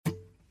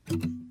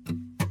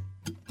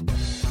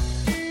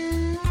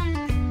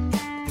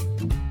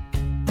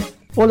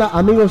Hola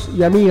amigos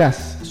y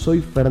amigas,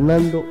 soy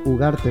Fernando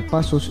Ugarte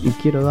Pasos y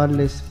quiero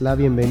darles la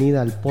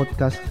bienvenida al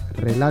podcast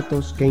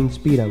Relatos que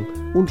Inspiran,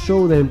 un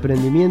show de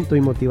emprendimiento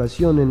y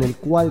motivación en el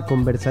cual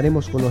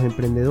conversaremos con los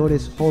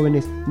emprendedores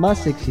jóvenes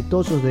más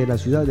exitosos de la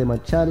ciudad de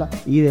Machala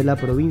y de la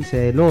provincia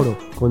del Oro,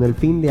 con el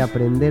fin de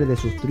aprender de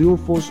sus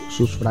triunfos,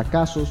 sus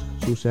fracasos,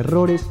 sus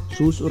errores,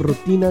 sus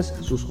rutinas,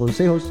 sus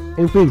consejos,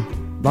 en fin,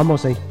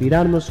 vamos a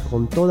inspirarnos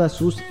con todas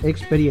sus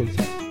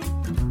experiencias.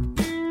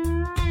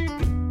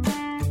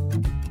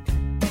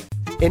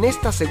 En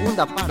esta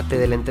segunda parte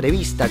de la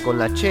entrevista con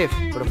la chef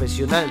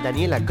profesional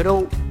Daniela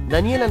Crow,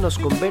 Daniela nos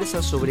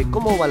conversa sobre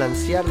cómo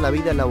balancear la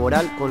vida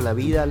laboral con la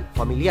vida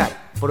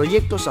familiar,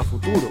 proyectos a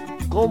futuro,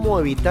 cómo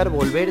evitar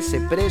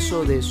volverse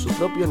preso de su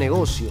propio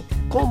negocio,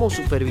 cómo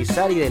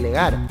supervisar y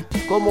delegar,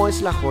 cómo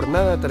es la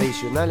jornada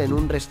tradicional en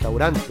un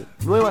restaurante,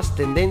 nuevas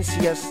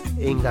tendencias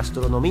en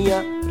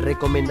gastronomía,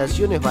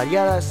 recomendaciones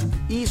variadas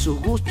y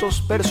sus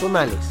gustos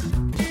personales.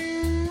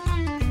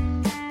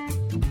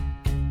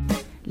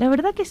 La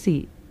verdad que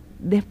sí,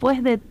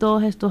 después de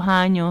todos estos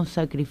años,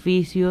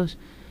 sacrificios,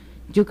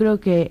 yo creo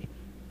que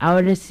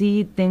ahora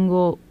sí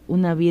tengo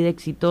una vida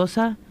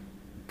exitosa,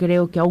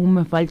 creo que aún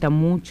me falta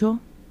mucho,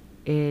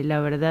 la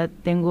verdad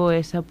tengo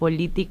esa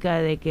política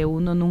de que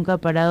uno nunca ha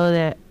parado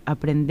de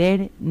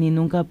aprender ni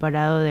nunca ha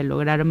parado de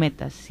lograr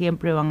metas,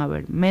 siempre van a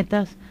haber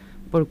metas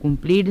por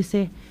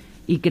cumplirse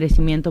y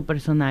crecimiento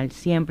personal,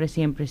 siempre,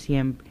 siempre,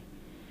 siempre.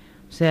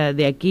 O sea,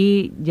 de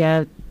aquí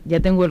ya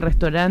tengo el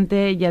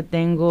restaurante, ya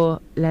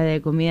tengo la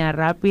de comida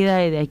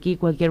rápida y de aquí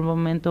cualquier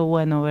momento,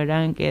 bueno,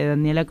 verán que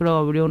Daniela Crow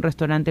abrió un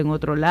restaurante en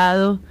otro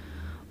lado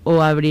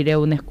o abriré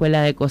una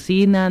escuela de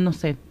cocina, no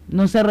sé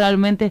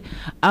realmente.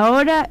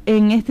 Ahora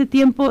en este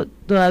tiempo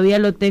todavía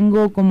lo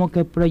tengo como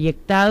que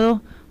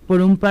proyectado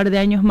por un par de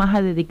años más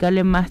a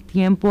dedicarle más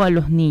tiempo a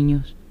los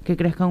niños, que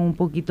crezcan un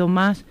poquito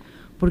más,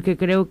 porque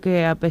creo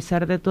que a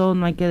pesar de todo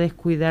no hay que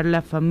descuidar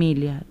la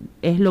familia,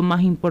 es lo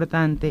más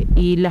importante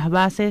y las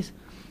bases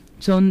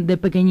son de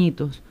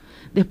pequeñitos.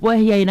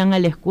 Después ya irán a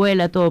la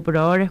escuela, todo,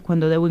 pero ahora es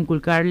cuando debo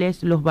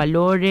inculcarles los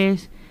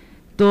valores,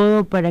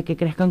 todo para que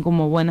crezcan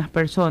como buenas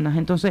personas.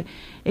 Entonces,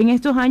 en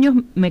estos años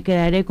me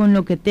quedaré con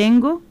lo que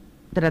tengo,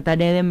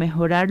 trataré de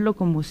mejorarlo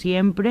como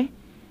siempre,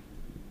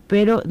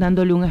 pero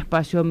dándole un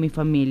espacio a mi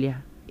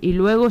familia. Y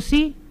luego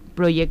sí,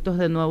 proyectos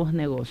de nuevos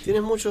negocios.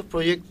 Tienes muchos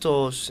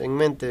proyectos en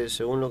mente,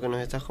 según lo que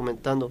nos estás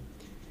comentando.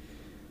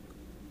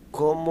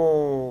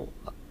 ¿Cómo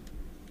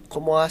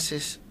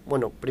haces?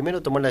 Bueno,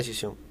 primero tomar la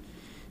decisión.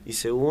 Y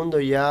segundo,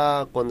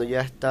 ya cuando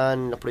ya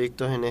están los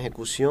proyectos en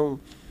ejecución,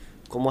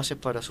 ¿cómo haces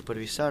para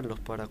supervisarlos,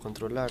 para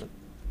controlar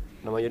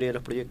la mayoría de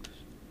los proyectos?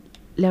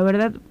 La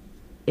verdad,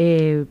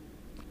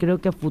 creo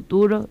que a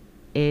futuro,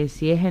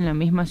 si es en la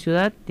misma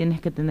ciudad,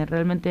 tienes que tener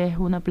realmente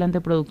una planta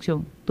de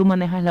producción. Tú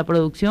manejas la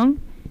producción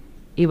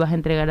y vas a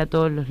entregar a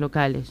todos los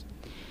locales.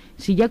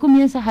 Si ya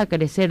comienzas a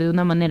crecer de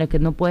una manera que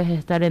no puedes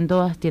estar en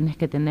todas, tienes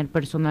que tener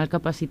personal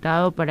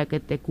capacitado para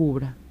que te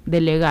cubra.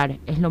 Delegar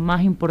es lo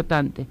más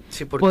importante,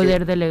 sí,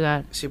 poder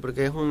delegar. Sí,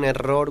 porque es un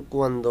error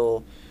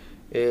cuando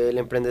el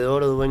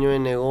emprendedor o dueño de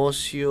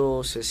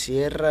negocio se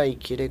cierra y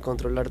quiere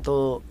controlar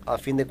todo. A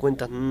fin de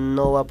cuentas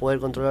no va a poder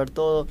controlar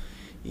todo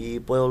y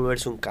puede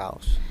volverse un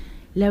caos.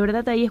 La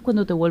verdad ahí es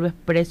cuando te vuelves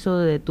preso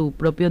de tu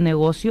propio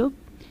negocio.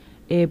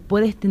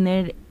 Puedes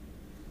tener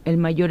el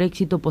mayor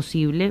éxito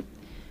posible,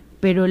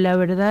 pero la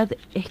verdad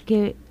es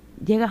que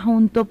llegas a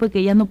un tope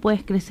que ya no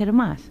puedes crecer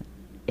más.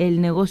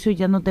 El negocio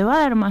ya no te va a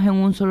dar más en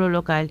un solo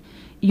local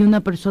y una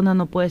persona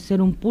no puede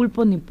ser un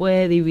pulpo, ni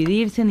puede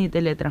dividirse, ni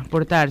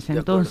teletransportarse.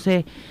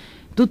 Entonces,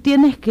 tú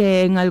tienes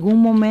que en algún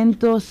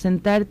momento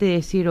sentarte y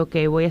decir, ok,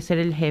 voy a ser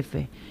el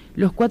jefe.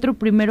 Los 4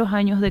 primeros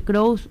años de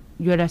Crows,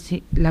 yo era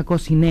la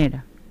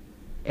cocinera.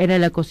 Era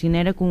la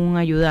cocinera con un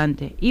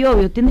ayudante. Y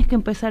obvio, tienes que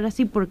empezar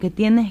así porque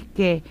tienes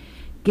que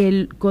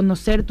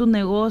conocer tu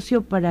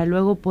negocio para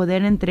luego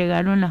poder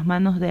entregarlo en las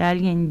manos de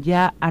alguien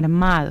ya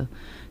armado.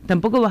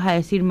 Tampoco vas a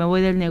decir me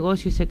voy del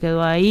negocio y se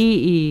quedó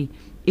ahí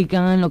y que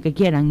hagan lo que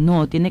quieran.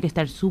 No, tiene que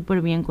estar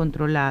súper bien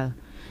controlado.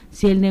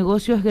 Si el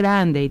negocio es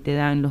grande y te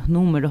dan los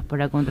números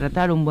para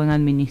contratar un buen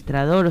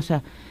administrador, o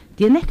sea,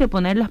 tienes que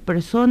poner las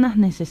personas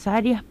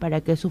necesarias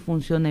para que eso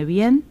funcione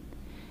bien.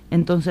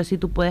 Entonces así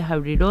tú puedes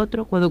abrir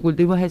otro, cuando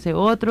cultivas ese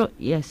otro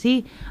y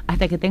así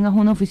hasta que tengas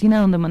una oficina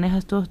donde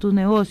manejas todos tus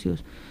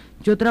negocios.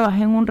 Yo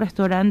trabajé en un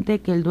restaurante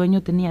que el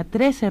dueño tenía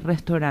 13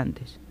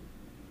 restaurantes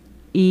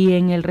y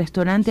en el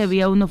restaurante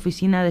había una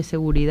oficina de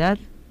seguridad,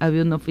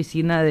 había una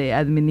oficina de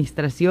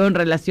administración,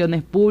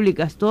 relaciones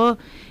públicas, todo,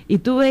 y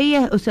tú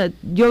veías, o sea,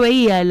 yo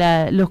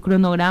veía los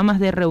cronogramas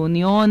de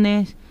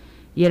reuniones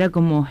y era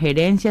como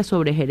gerencia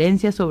sobre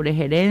gerencia sobre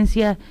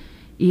gerencia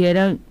y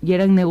eran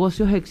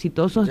negocios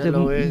exitosos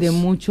de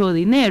mucho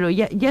dinero,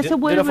 ya se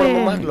vuelve de una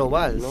forma más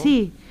global, ¿no?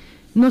 Sí.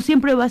 No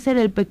siempre va a ser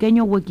el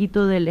pequeño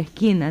huequito de la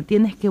esquina,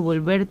 tienes que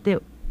volverte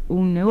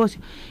un negocio.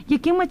 Y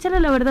aquí en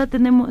Machala la verdad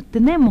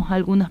tenemos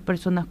algunas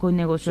personas con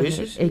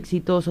negocios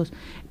exitosos.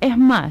 Es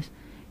más,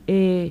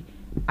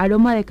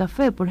 Aroma de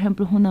Café, por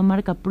ejemplo, es una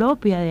marca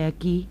propia de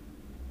aquí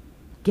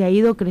que ha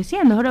ido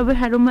creciendo. Ahora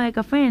ves Aroma de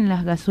Café en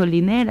las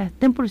gasolineras.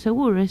 Ten por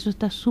seguro, eso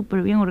está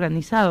súper bien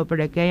organizado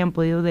para que hayan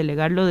podido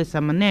delegarlo de esa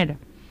manera.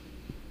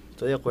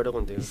 Estoy de acuerdo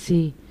contigo.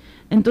 Sí.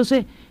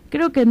 Entonces,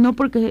 creo que no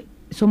porque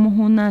somos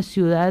una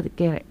ciudad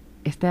que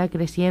está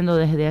creciendo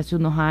desde hace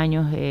unos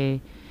años,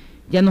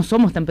 ya no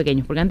somos tan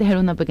pequeños, porque antes era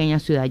una pequeña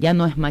ciudad, ya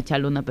no es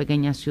Machala una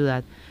pequeña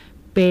ciudad,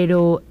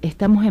 pero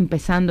estamos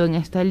empezando en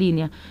esta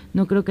línea.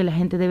 No creo que la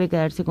gente debe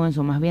quedarse con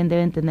eso, más bien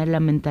deben tener la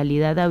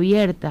mentalidad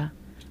abierta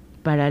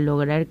para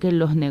lograr que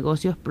los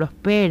negocios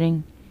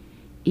prosperen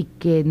y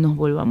que nos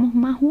volvamos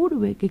más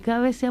urbe, que cada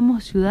vez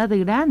seamos ciudad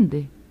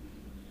grande.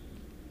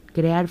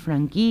 Crear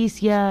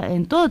franquicia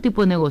en todo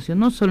tipo de negocio,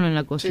 no solo en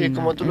la cocina. Sí,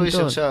 como tú lo dices,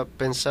 todo. o sea,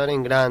 pensar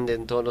en grande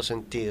en todos los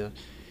sentidos.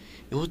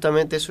 Y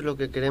justamente eso es lo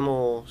que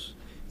queremos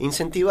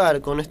incentivar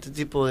con este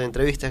tipo de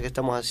entrevistas que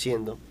estamos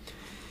haciendo.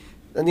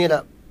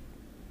 Daniela,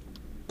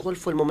 ¿cuál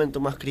fue el momento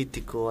más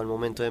crítico al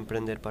momento de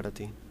emprender para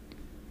ti?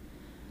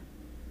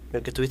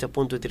 El que estuviste a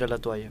punto de tirar la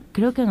toalla.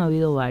 Creo que han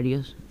habido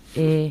varios.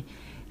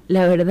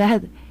 La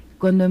verdad,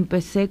 cuando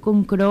empecé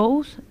con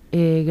Crows,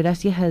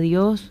 gracias a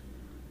Dios,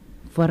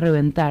 fue a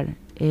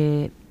reventar.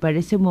 Para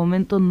ese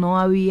momento no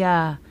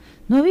había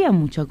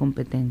mucha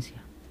competencia.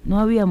 No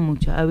había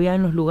mucha. Había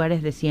en los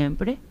lugares de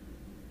siempre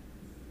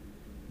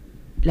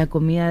la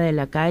comida de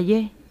la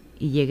calle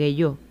y llegué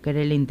yo, que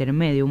era el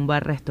intermedio, un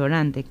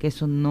bar-restaurante, que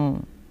eso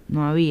no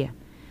había.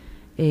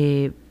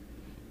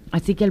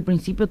 Así que al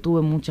principio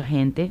tuve mucha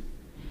gente.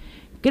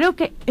 Creo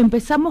que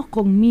empezamos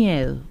con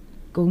miedo,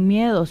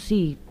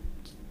 sí,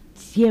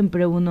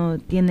 siempre uno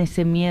tiene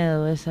ese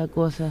miedo, esa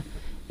cosa.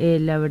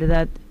 La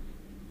verdad,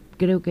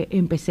 creo que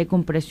empecé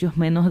con precios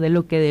menos de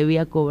lo que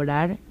debía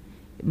cobrar.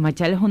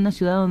 Machala es una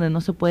ciudad donde no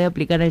se puede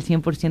aplicar al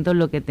 100%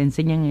 lo que te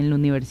enseñan en la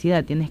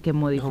universidad, tienes que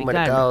modificar. Es un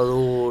mercado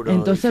duro,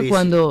 entonces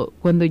difícil.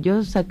 cuando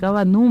yo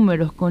sacaba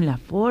números con las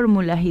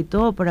fórmulas y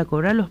todo para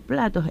cobrar los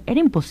platos, era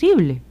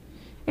imposible,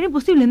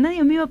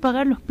 nadie me iba a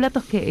pagar los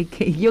platos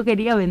que yo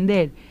quería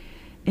vender.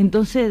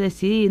 Entonces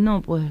decidí,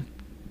 no, pues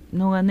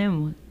no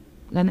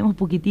ganemos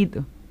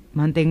poquitito,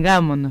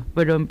 mantengámonos,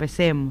 pero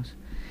empecemos.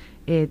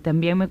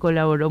 También me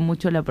colaboró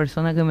mucho la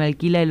persona que me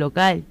alquila el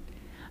local.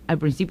 Al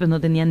principio no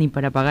tenía ni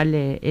para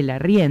pagarle el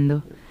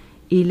arriendo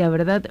y la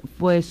verdad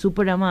fue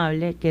súper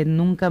amable, que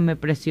nunca me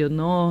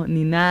presionó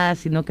ni nada,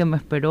 sino que me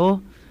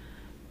esperó.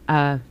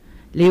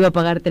 Le iba a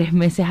pagar 3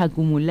 meses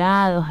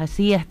acumulados,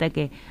 así hasta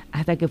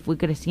que fui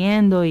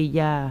creciendo y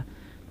ya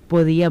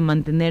podía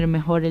mantener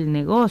mejor el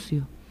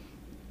negocio.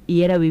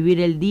 Y era vivir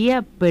el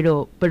día,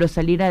 pero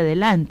salir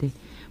adelante.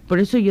 Por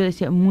eso yo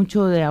decía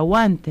mucho de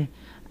aguante.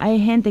 Hay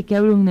gente que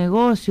abre un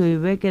negocio y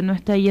ve que no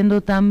está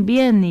yendo tan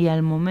bien y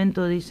al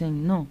momento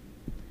dicen, no,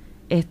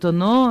 esto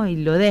no, y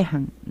lo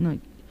dejan. No.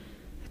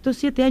 Estos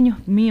 7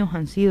 años míos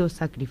han sido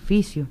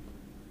sacrificio.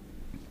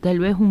 Tal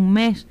vez un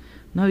mes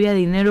no había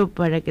dinero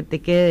para que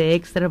te quede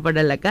extra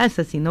para la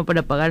casa, sino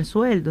para pagar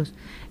sueldos.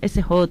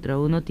 Esa es otra.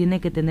 Uno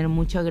tiene que tener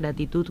mucha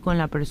gratitud con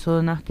las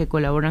personas que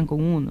colaboran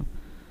con uno.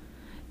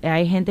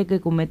 Hay gente que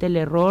comete el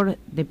error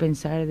de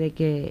pensar de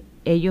que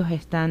ellos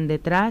están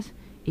detrás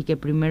y que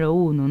primero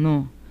uno,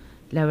 no.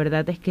 La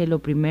verdad es que lo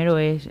primero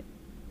es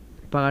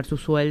pagar sus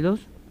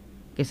sueldos,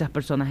 que esas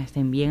personas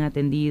estén bien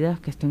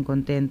atendidas, que estén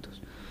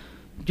contentos.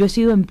 Yo he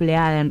sido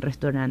empleada en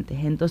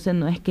restaurantes, entonces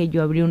no es que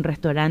yo abrí un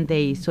restaurante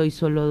y soy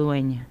solo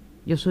dueña.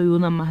 Yo soy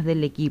una más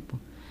del equipo.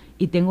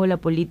 Y tengo la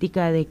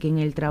política de que en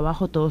el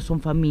trabajo todos son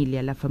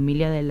familia, la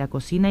familia de la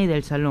cocina y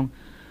del salón.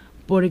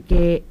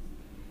 Porque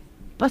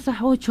pasas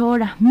 8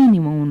 horas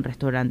mínimo en un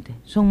restaurante.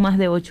 Son más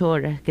de 8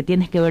 horas que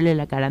tienes que verle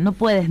la cara. No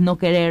puedes no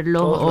quererlo.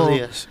 Todos los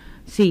días.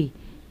 Sí,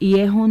 y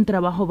es un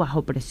trabajo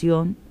bajo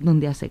presión,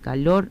 donde hace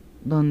calor,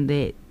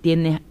 donde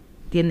tienes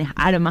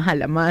armas a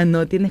la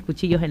mano, tienes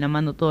cuchillos en la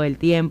mano todo el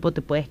tiempo,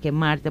 te puedes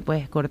quemar, te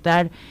puedes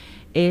cortar.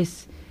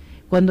 Es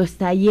cuando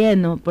está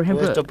lleno, por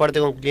ejemplo. Esto parte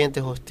con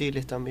clientes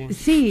hostiles también.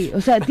 Sí,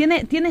 o sea,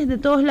 tienes de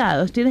todos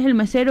lados. Tienes el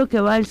mesero que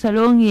va al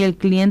salón y el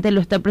cliente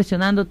lo está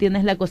presionando.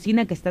 Tienes la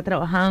cocina que está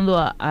trabajando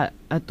a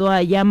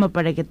toda llama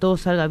para que todo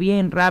salga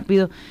bien,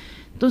 rápido.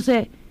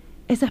 Entonces,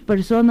 esas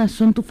personas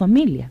son tu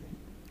familia.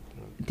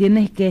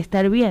 Tienes que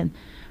estar bien.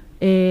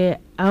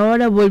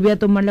 Ahora volví a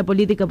tomar la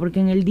política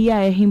porque en el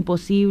día es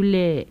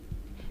imposible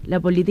la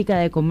política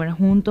de comer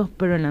juntos,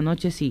 pero en la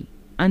noche sí.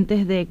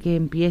 Antes de que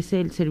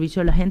empiece el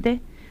servicio a la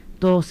gente,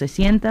 todos se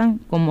sientan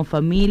como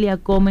familia,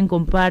 comen,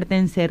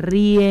 comparten, se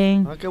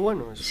ríen. Ah, qué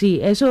bueno eso. Sí,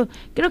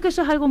 creo que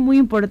eso es algo muy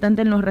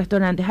importante en los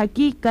restaurantes.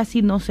 Aquí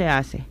casi no se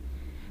hace,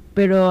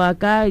 pero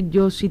acá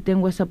yo sí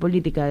tengo esa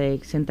política de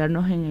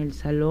sentarnos en el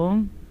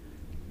salón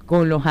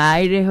con los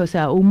aires, o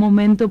sea, un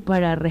momento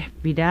para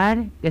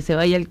respirar, que se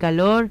vaya el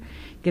calor,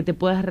 que te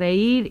puedas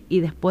reír y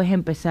después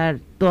empezar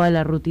toda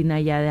la rutina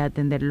ya de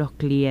atender los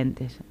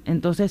clientes.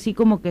 Entonces sí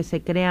como que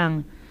se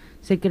crean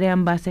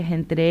bases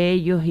entre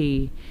ellos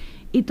y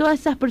todas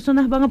esas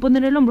personas van a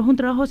poner el hombro. Es un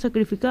trabajo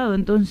sacrificado,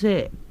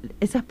 entonces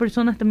esas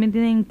personas también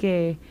tienen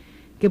que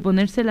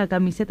ponerse la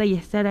camiseta y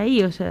estar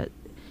ahí, o sea,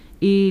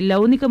 y la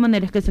única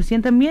manera es que se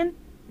sientan bien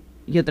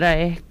y otra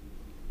es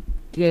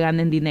que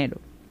ganen dinero,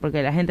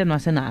 porque la gente no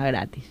hace nada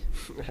gratis.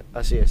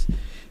 Así es,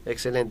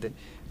 excelente.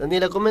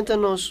 Daniela,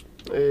 coméntanos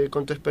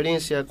con tu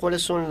experiencia,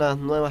 ¿cuáles son las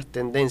nuevas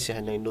tendencias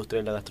en la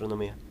industria de la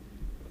gastronomía?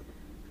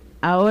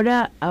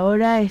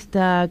 Ahora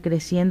está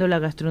creciendo la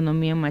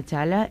gastronomía en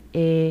Machala.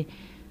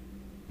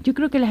 Yo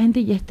creo que la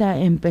gente ya está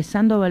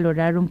empezando a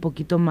valorar un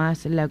poquito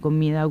más la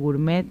comida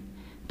gourmet.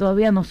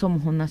 Todavía no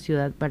somos una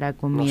ciudad para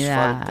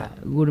comida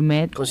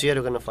gourmet.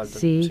 Considero que nos falta.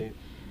 Sí.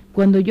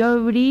 Cuando yo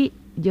abrí,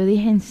 yo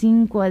dije en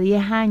 5 a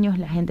 10 años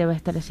la gente va a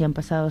estar así, han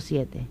pasado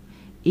 7.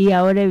 Y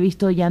ahora he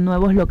visto ya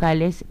nuevos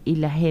locales y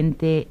la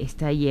gente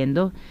está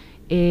yendo.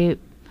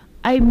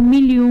 Hay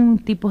 1001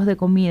 tipos de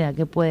comida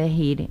que puedes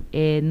ir,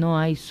 no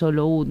hay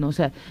solo uno. O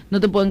sea, no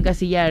te pueden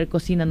encasillar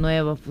cocina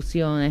nueva,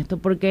 fusión, esto,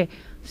 porque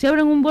si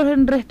abren un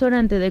buen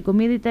restaurante de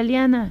comida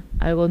italiana,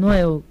 algo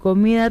nuevo,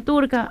 comida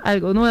turca,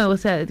 algo nuevo, o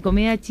sea,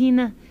 comida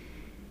china.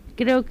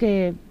 Creo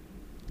que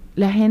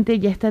la gente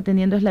ya está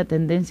teniendo la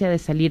tendencia de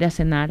salir a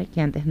cenar,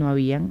 que antes no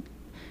habían.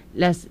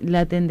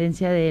 La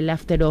tendencia del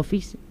after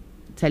office,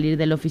 salir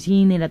de la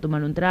oficina, ir a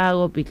tomar un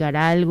trago, picar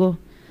algo.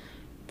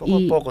 Poco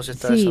a poco se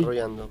está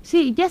desarrollando.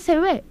 Sí, ya se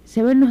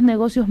ven los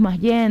negocios más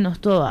llenos,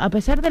 todo, a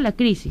pesar de la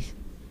crisis,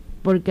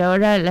 porque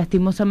ahora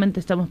lastimosamente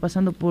estamos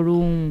pasando por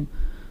un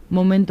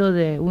momento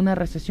de una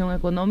recesión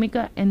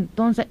económica,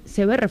 entonces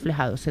se ve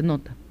reflejado, se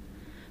nota.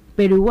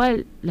 Pero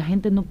igual la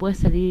gente no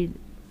puede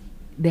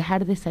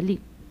dejar de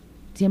salir.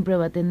 Siempre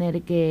va a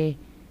tener que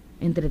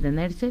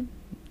entretenerse,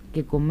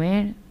 que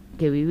comer,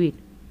 que vivir.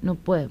 No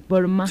puede,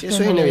 por más que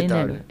eso es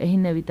inevitable. Dinero, es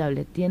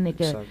inevitable, tiene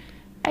que ver.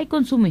 Hay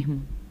consumismo,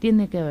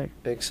 tiene que ver.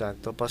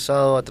 Exacto, ha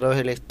pasado a través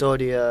de la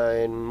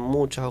historia en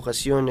muchas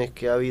ocasiones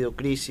que ha habido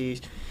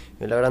crisis.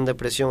 En la Gran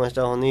Depresión en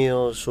Estados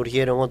Unidos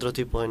surgieron otros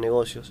tipos de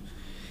negocios.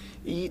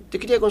 Y te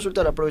quería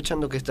consultar,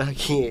 aprovechando que estás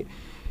aquí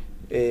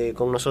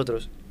con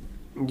nosotros.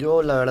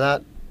 Yo, la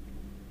verdad,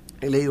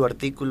 he leído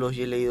artículos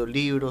y he leído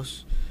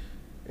libros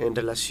en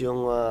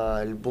relación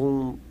al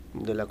boom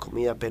de la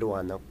comida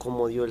peruana,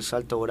 cómo dio el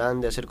salto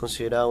grande a ser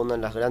considerada una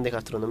de las grandes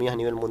gastronomías a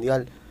nivel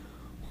mundial,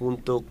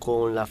 junto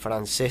con la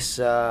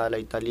francesa, la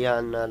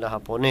italiana, la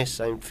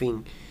japonesa, en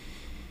fin.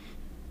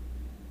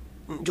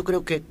 Yo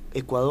creo que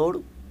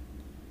Ecuador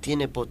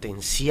tiene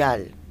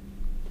potencial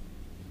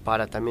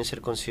para también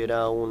ser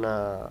considerada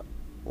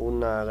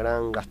una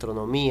gran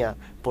gastronomía,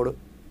 por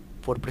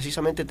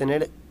precisamente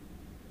tener,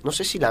 no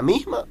sé si la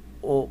misma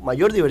o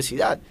mayor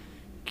diversidad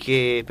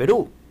que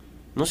Perú.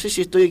 No sé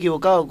si estoy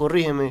equivocado,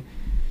 corrígeme.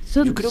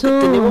 Yo creo que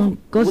tenemos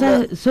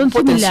son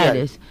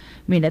similares.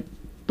 Mira,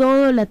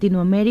 toda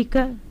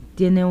Latinoamérica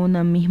tiene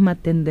una misma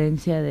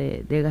tendencia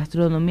de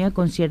gastronomía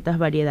con ciertas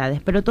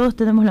variedades, pero todos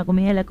tenemos la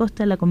comida de la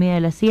costa, la comida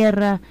de la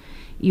sierra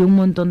y un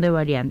montón de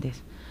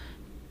variantes.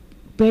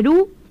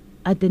 Perú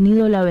ha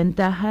tenido la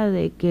ventaja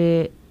de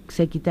que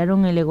se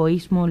quitaron el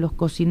egoísmo los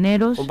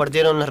cocineros.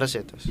 Compartieron las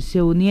recetas.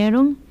 Se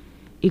unieron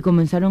y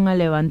comenzaron a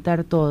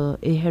levantar todo.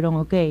 Y dijeron,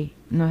 ok,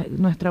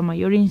 nuestra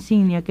mayor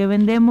insignia que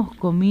vendemos,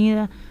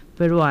 comida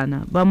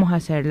peruana. Vamos a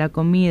hacer la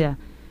comida.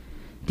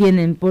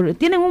 Tienen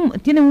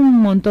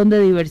un montón de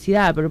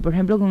diversidad, pero por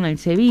ejemplo con el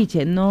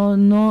ceviche,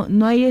 no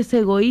hay ese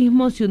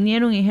egoísmo, se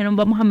unieron y dijeron,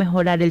 vamos a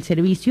mejorar el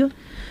servicio.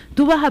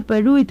 Tú vas a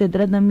Perú y te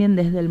tratan bien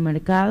desde el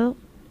mercado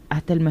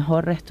hasta el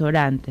mejor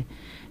restaurante.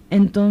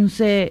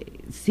 Entonces,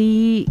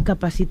 sí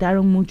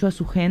capacitaron mucho a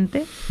su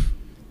gente,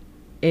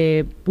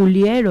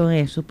 pulieron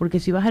eso, porque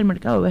si vas al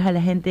mercado ves a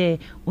la gente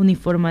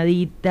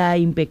uniformadita,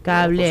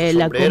 impecable,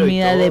 la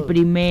comida de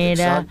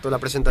primera. Exacto, la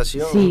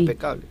presentación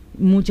impecable.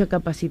 Mucha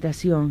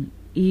capacitación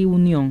y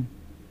unión.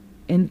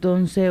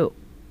 Entonces,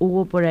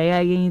 hubo por ahí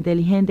alguien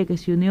inteligente que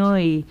se unió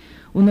y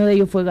uno de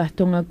ellos fue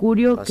Gastón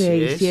Acurio,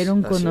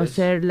 hicieron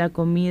conocer la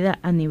comida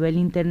a nivel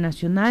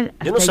internacional.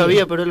 Yo no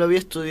sabía, pero él lo había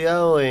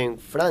estudiado en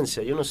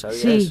Francia, yo no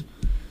sabía eso.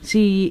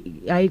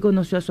 Sí, ahí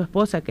conoció a su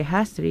esposa, que es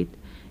Astrid,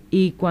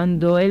 y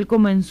cuando él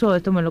comenzó,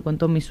 esto me lo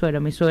contó mi suegra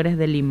es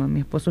de Lima,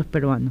 mi esposo es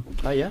peruano.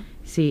 Ah, ¿ya?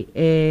 Sí,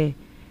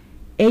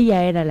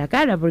 ella era la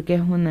cara, porque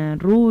es una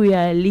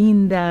rubia,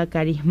 linda,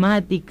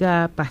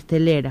 carismática,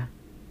 pastelera.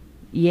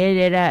 Y él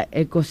era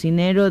el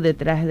cocinero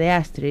detrás de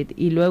Astrid,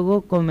 y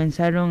luego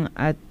comenzaron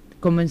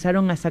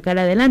a sacar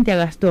adelante a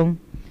Gastón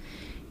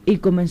y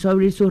comenzó a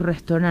abrir sus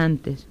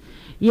restaurantes.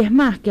 Y es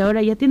más, que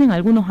ahora ya tienen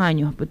algunos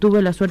años.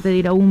 Tuve la suerte de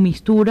ir a un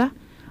Mistura,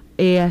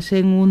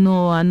 hacen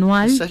uno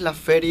anual. Esa es la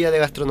feria de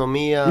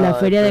gastronomía. La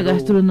feria de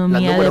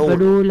gastronomía de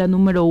Perú, la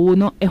número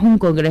 1. Es un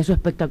congreso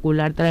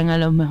espectacular, traen a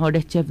los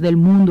mejores chefs del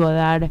mundo a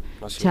dar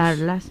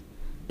charlas.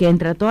 Que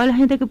entra toda la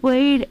gente que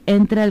puede ir,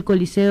 entra al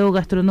Coliseo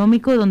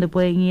Gastronómico, donde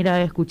pueden ir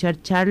a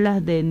escuchar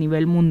charlas de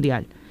nivel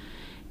mundial.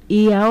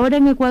 Y ahora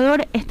en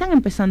Ecuador están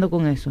empezando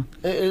con eso.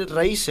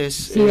 Raíces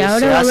se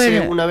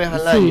hace una vez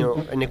al año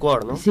en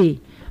Ecuador, ¿no? Sí,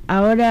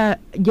 ahora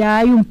ya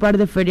hay un par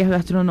de ferias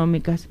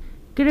gastronómicas.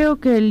 Creo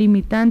que el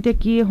limitante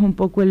aquí es un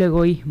poco el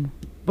egoísmo,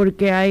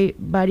 porque hay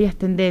varias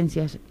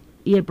tendencias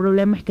y el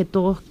problema es que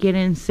todos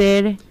quieren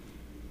ser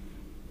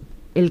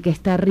el que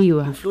está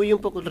arriba. ¿Influye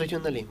un poco el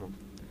regionalismo?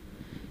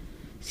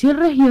 Sí, el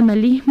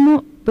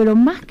regionalismo pero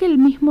más que el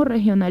mismo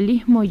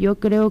regionalismo, yo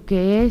creo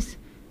que es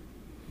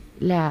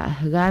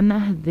las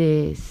ganas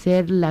de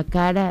ser la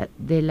cara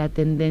de la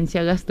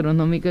tendencia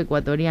gastronómica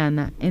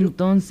ecuatoriana.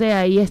 Entonces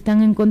ahí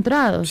están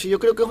encontrados. Sí, yo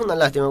creo que es una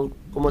lástima.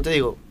 Como te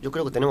digo, yo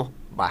creo que tenemos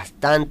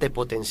bastante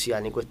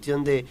potencial en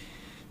cuestión de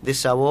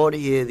sabor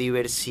y de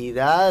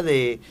diversidad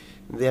de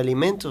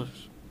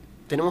alimentos.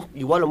 Tenemos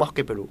igual o más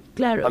que Perú,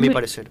 claro, a mi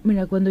parecer.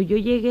 Mira, cuando yo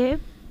llegué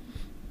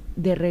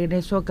de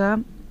regreso acá,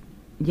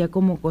 ya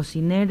como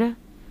cocinera,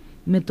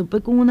 me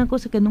topé con una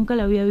cosa que nunca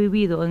la había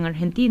vivido en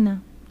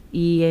Argentina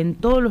y en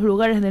todos los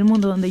lugares del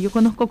mundo donde yo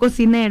conozco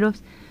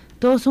cocineros.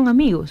 Todos son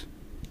amigos.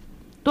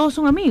 Todos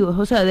son amigos.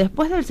 O sea,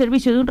 después del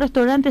servicio de un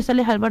restaurante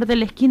sales al bar de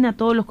la esquina,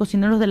 todos los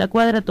cocineros de la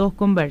cuadra, todos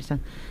conversan.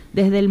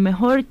 Desde el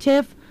mejor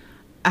chef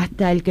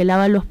hasta el que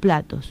lava los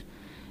platos.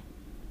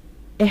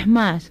 Es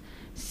más,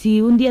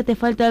 si un día te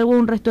falta algo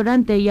en un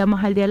restaurante,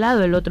 llamas al de al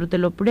lado, el otro te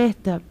lo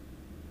presta.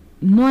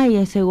 No hay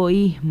ese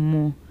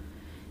egoísmo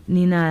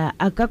ni nada.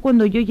 Acá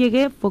cuando yo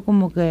llegué fue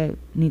como que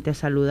ni te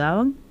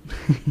saludaban.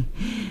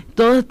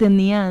 Todos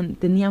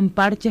tenían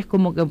parches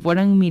como que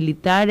fueran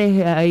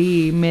militares,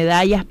 hay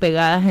medallas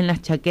pegadas en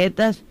las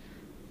chaquetas.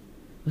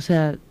 O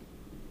sea,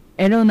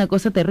 era una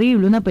cosa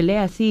terrible, una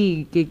pelea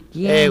así que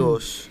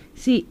egos.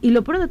 Sí, y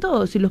lo peor de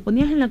todo, si los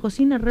ponías en la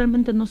cocina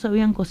realmente no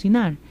sabían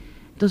cocinar.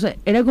 Entonces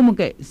era como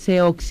que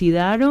se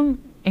oxidaron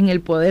en el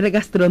poder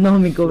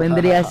gastronómico,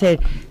 vendría a ser.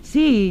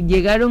 Sí,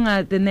 llegaron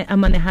a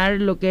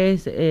manejar lo que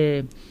es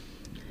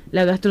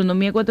la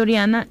gastronomía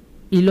ecuatoriana,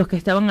 y los que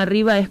estaban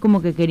arriba es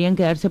como que querían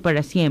quedarse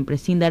para siempre,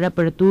 sin dar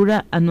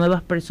apertura a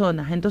nuevas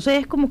personas. Entonces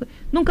es como que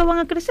nunca van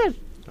a crecer.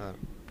 Claro.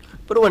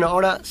 Pero bueno,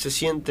 ahora se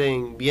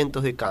sienten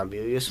vientos de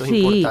cambio y eso es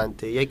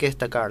importante y hay que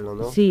destacarlo,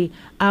 ¿no? Sí,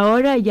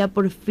 ahora ya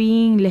por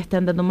fin le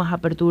están dando más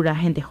apertura a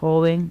gente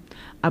joven.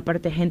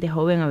 Aparte, gente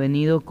joven ha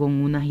venido con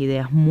unas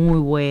ideas muy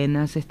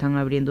buenas, se están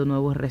abriendo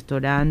nuevos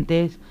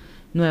restaurantes,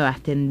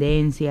 nuevas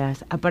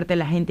tendencias. Aparte,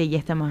 la gente ya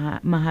está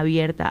más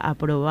abierta a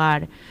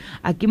probar.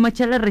 Aquí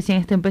Machala recién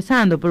está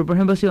empezando, pero por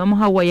ejemplo, si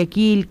vamos a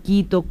Guayaquil,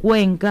 Quito,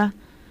 Cuenca,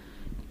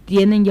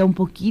 tienen ya un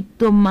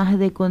poquito más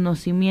de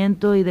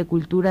conocimiento y de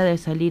cultura de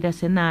salir a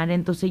cenar,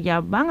 entonces ya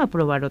van a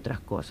probar otras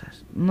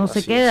cosas. No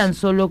se quedan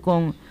solo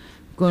con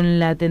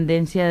la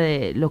tendencia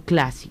de lo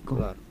clásico.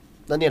 Claro.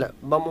 Daniela,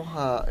 vamos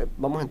a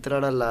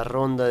entrar a la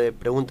ronda de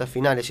preguntas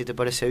finales, si te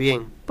parece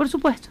bien. Por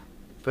supuesto.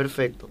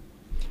 Perfecto.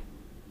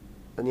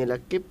 Daniela,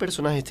 ¿qué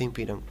personajes te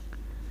inspiran?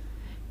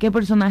 ¿Qué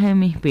personajes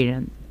me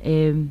inspiran?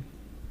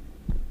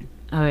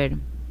 A ver,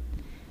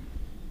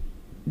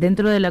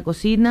 dentro de la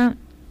cocina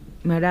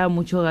me agrada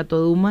mucho Gato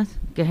Dumas,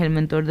 que es el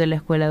mentor de la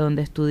escuela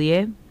donde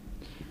estudié.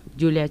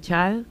 Julia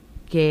Child,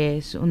 que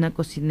es una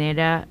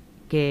cocinera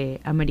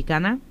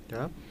americana,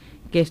 ¿ya?,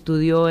 que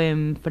estudió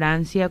en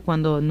Francia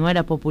cuando no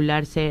era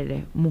popular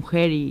ser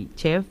mujer y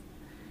chef.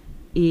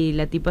 Y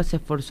la tipa se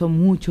esforzó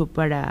mucho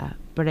para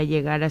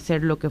llegar a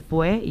ser lo que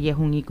fue, y es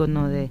un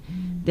ícono de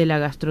la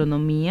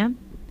gastronomía.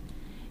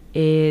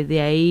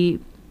 De ahí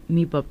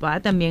mi papá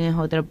también es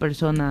otra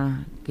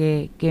persona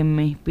que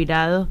me ha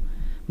inspirado.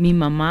 Mi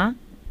mamá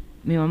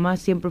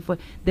siempre fue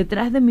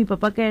detrás de mi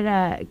papá, que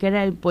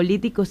era el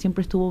político,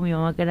 siempre estuvo mi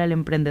mamá, que era la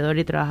emprendedora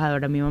y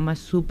trabajadora. Mi mamá es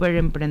súper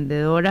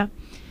emprendedora.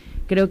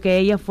 Creo que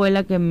ella fue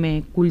la que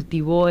me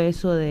cultivó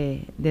eso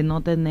de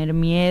no tener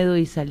miedo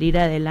y salir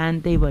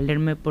adelante y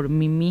valerme por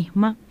mí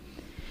misma.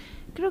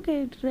 Creo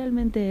que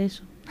realmente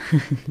eso.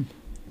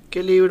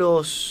 ¿Qué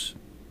libros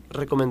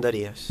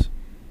recomendarías?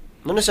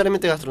 No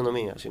necesariamente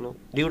gastronomía, sino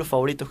libros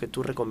favoritos que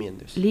tú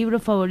recomiendes.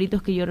 Libros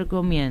favoritos que yo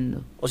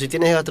recomiendo. O si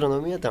tienes de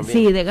gastronomía también.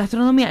 Sí, de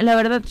gastronomía, la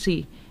verdad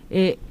sí.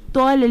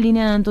 Toda la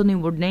línea de Anthony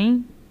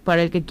Bourdain,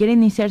 para el que quiere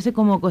iniciarse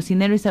como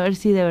cocinero y saber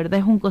si de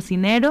verdad es un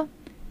cocinero.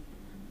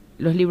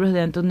 Los libros de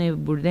Anthony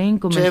Bourdain,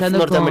 comenzando chef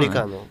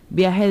norteamericano. Con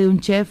Viaje de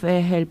un chef,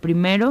 es el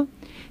primero.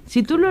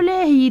 Si tú lo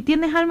lees y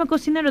tienes alma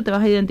cocinero, te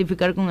vas a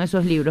identificar con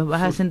esos libros,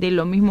 vas a sentir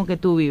lo mismo que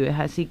tú vives,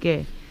 así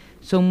que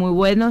son muy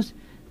buenos.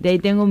 De ahí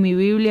tengo mi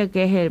Biblia,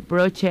 que es el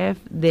Pro Chef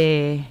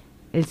de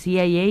el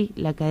CIA,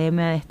 la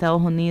Academia de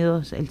Estados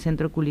Unidos, el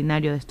Centro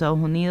Culinario de Estados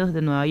Unidos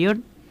de Nueva York,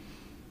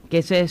 que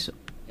eso es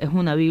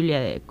una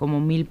Biblia de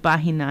como 1000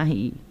 páginas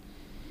y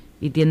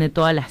tiene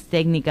todas las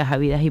técnicas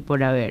habidas y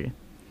por haber.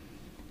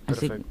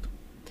 Así. Perfecto.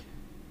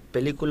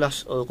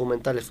 ¿Películas o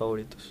documentales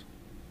favoritos?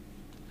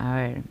 A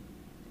ver,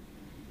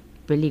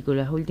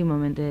 películas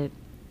últimamente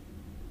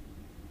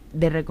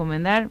de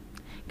recomendar,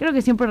 creo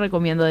que siempre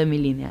recomiendo de mi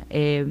línea.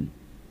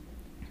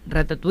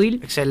 Ratatouille.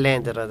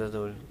 Excelente,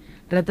 Ratatouille.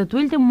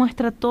 Ratatouille te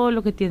muestra todo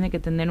lo que tiene que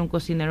tener un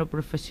cocinero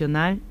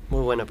profesional.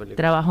 Muy buena película.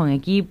 Trabajo en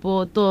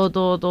equipo,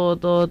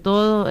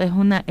 todo. Es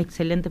una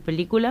excelente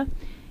película.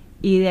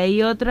 Y de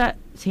ahí otra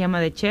se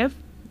llama The Chef,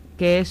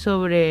 que es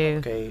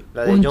sobre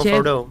la de un Jon chef.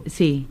 Favreau.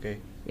 Sí,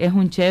 es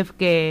un chef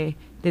que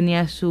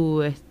tenía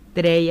sus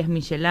estrellas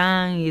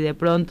Michelin y de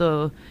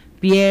pronto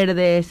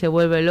pierde, se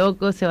vuelve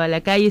loco, se va a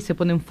la calle y se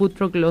pone un food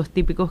truck, los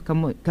típicos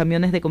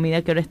camiones de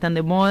comida que ahora están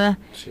de moda,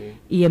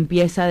 y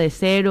empieza de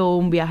cero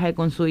un viaje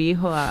con su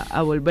hijo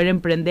a volver a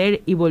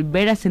emprender y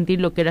volver a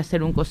sentir lo que era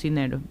ser un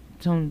cocinero.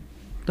 Son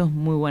Dos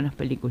muy buenas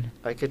películas.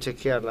 Hay que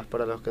chequearlas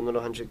para los que no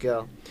los han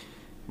chequeado.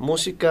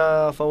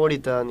 ¿Música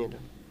favorita, Daniela?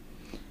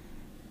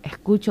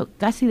 Escucho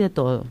casi de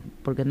todo,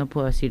 porque no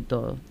puedo decir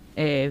todo.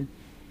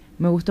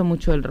 Me gusta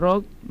mucho el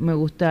rock, me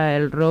gusta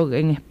el rock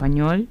en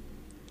español,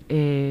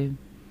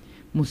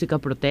 música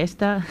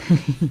protesta.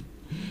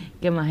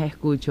 ¿Qué más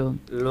escucho?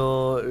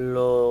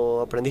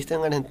 ¿Lo aprendiste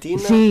en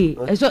Argentina? Sí,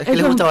 eso, es que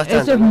les gusta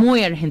bastante, eso es ¿no?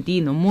 muy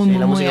argentino, muy, Sí,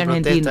 la muy música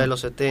argentino. protesta de los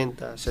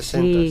 70,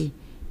 60. Sí,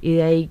 y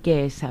de ahí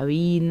que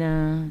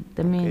Sabina,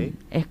 también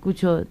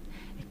escucho,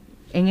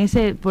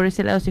 por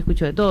ese lado sí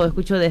escucho de todo,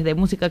 escucho desde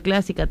música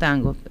clásica,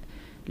 tango.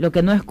 Lo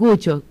que no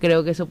escucho,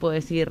 creo que eso puedo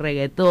decir,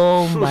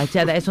 reggaetón,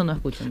 bachata, eso no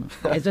escucho, no.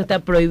 Eso está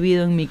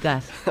prohibido en mi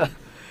casa.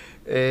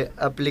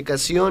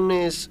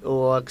 ¿Aplicaciones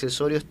o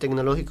accesorios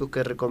tecnológicos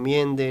que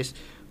recomiendes?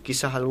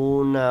 Quizás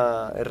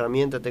alguna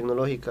herramienta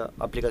tecnológica,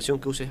 aplicación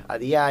que uses a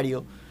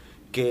diario,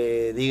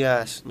 que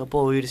digas, no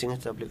puedo vivir sin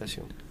esta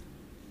aplicación.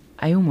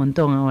 Hay un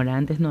montón ahora,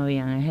 antes no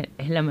habían,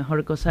 es la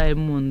mejor cosa del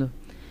mundo.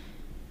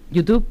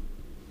 YouTube,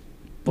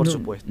 por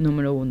supuesto.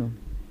 Número 1.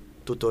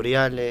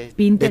 Tutoriales,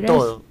 Pinterest, de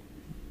todo.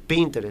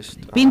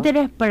 Pinterest.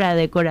 Pinterest para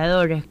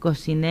decoradores,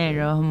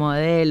 cocineros,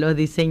 modelos,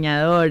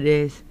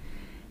 diseñadores.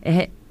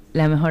 Es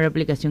la mejor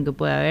aplicación que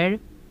puede haber.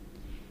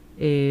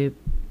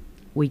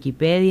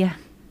 Wikipedia.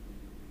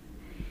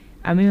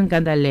 A mí me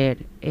encanta leer.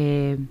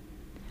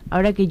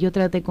 Ahora que yo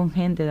traté con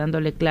gente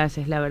dándole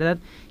clases, la verdad,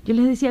 yo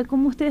les decía,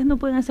 ¿cómo ustedes no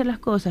pueden hacer las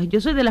cosas?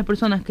 Yo soy de las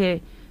personas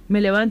que me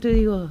levanto y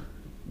digo,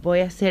 voy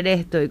a hacer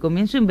esto, y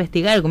comienzo a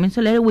investigar, comienzo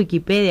a leer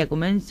Wikipedia,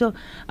 comienzo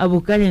a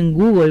buscar en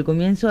Google,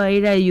 comienzo a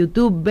ir a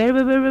YouTube,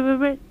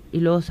 ver, y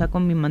luego saco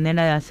mi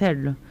manera de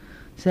hacerlo.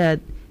 O sea,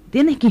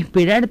 tienes que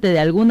inspirarte de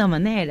alguna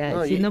manera.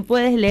 No, si no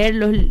puedes leer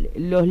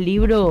los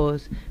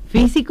libros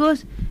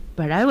físicos,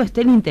 para algo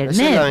está en internet.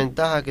 Esa es la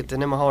ventaja que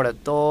tenemos ahora,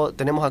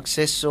 tenemos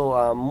acceso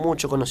a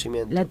mucho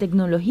conocimiento. La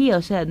tecnología,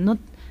 o sea,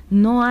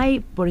 no hay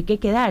por qué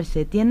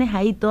quedarse, tienes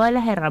ahí todas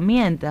las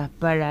herramientas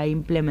para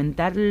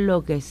implementar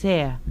lo que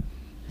sea.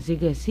 Así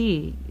que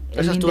sí.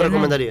 ¿Esas tú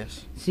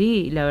recomendarías?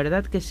 Sí, la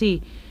verdad que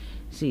sí.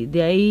 Sí,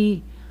 de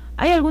ahí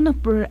hay algunos,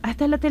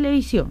 hasta la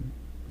televisión,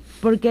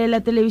 porque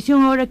la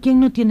televisión ahora, ¿quién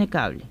no tiene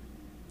cable?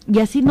 Y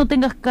así no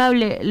tengas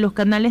cable, los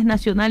canales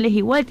nacionales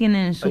igual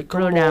tienen sus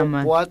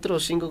programas. Hay 4 o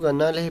 5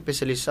 canales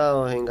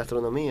especializados en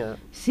gastronomía.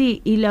 Sí,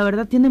 y la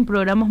verdad tienen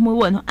programas muy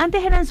buenos.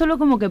 Antes eran solo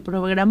como que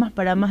programas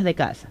para amas de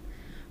casa,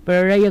 pero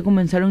ahora ya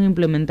comenzaron a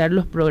implementar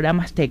los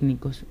programas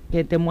técnicos,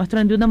 que te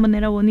muestran de una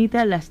manera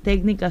bonita las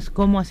técnicas,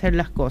 cómo hacer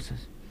las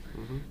cosas.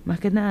 Más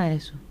que nada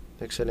eso.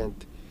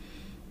 Excelente.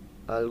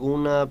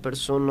 ¿Alguna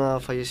persona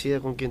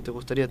fallecida con quien te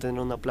gustaría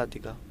tener una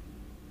plática?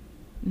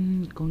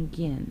 ¿Con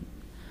quién?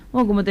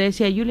 Bueno, como te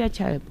decía, Julia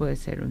Chávez puede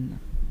ser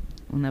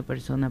una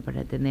persona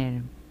para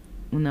tener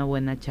una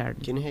buena charla.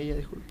 ¿Quién es ella,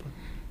 disculpa?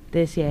 Te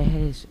decía,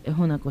 es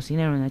una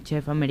cocinera, una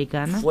chef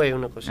americana. Fue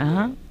una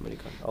cocinera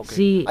americana. Okay.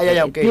 Sí,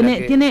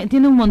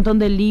 tiene un montón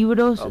de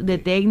libros, de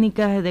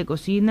técnicas de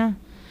cocina.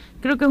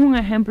 Creo que es un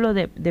ejemplo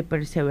de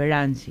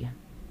perseverancia.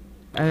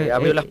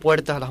 Abrió las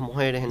puertas a las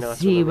mujeres en la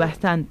gastronomía. Sí,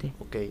 bastante.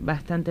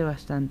 Bastante.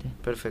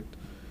 Perfecto.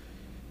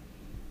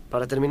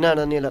 Para terminar,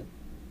 Daniela,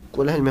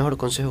 ¿cuál es el mejor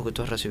consejo que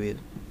tú has recibido?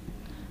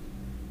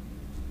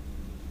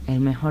 El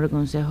mejor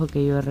consejo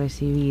que yo he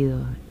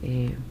recibido,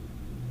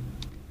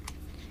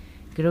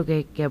 creo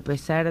que a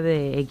pesar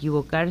de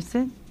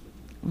equivocarse,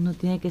 uno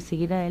tiene que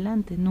seguir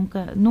adelante.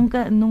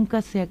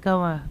 Nunca se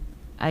acaba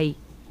ahí.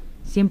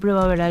 Siempre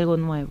va a haber algo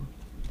nuevo.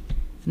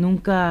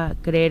 Nunca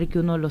creer que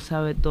uno lo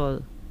sabe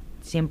todo.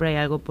 Siempre hay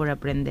algo por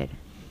aprender.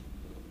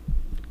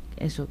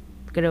 Eso,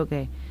 creo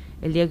que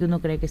el día que uno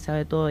cree que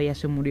sabe todo ya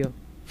se murió.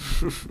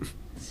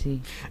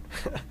 Sí.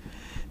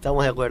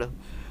 Estamos de acuerdo.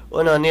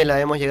 Bueno, Daniela,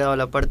 hemos llegado a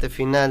la parte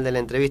final de la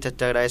entrevista.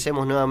 Te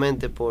agradecemos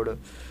nuevamente por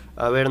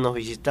habernos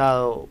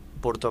visitado,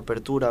 por tu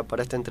apertura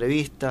para esta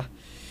entrevista,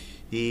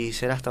 y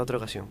será hasta otra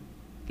ocasión.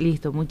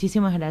 Listo,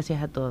 muchísimas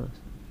gracias a todos.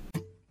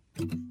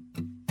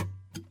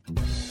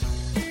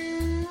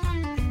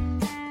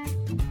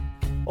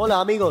 Hola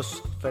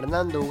amigos,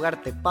 Fernando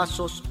Ugarte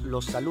Pasos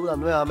los saluda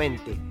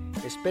nuevamente.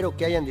 Espero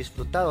que hayan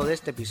disfrutado de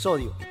este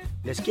episodio.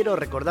 Les quiero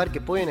recordar que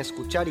pueden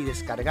escuchar y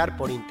descargar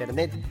por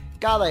internet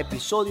cada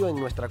episodio en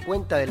nuestra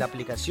cuenta de la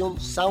aplicación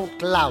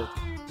SoundCloud,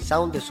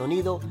 Sound de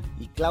sonido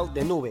y Cloud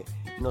de nube.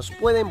 Nos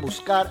pueden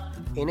buscar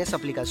en esa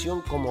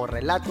aplicación como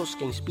Relatos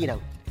que Inspiran.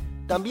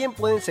 También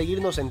pueden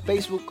seguirnos en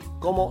Facebook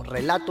como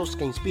Relatos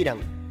que Inspiran.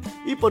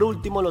 Y por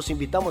último, los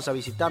invitamos a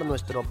visitar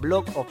nuestro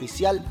blog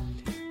oficial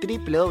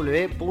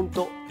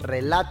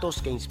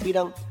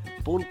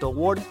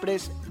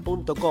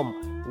www.relatosqueinspiran.wordpress.com.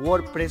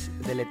 WordPress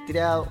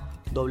deletreado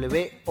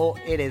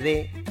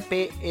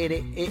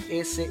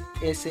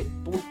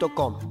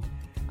WORDPRESS.com.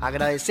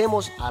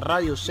 Agradecemos a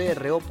Radio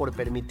CRO por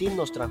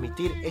permitirnos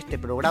transmitir este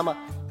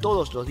programa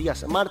todos los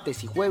días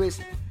martes y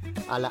jueves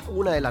a la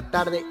 1 de la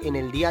tarde en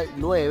el dial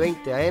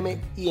 920 AM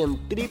y en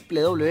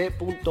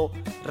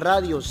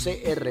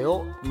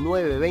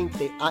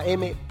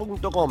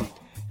www.radiocro920am.com.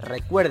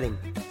 Recuerden,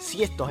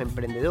 si estos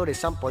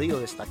emprendedores han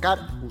podido destacar,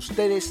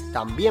 ustedes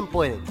también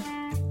pueden.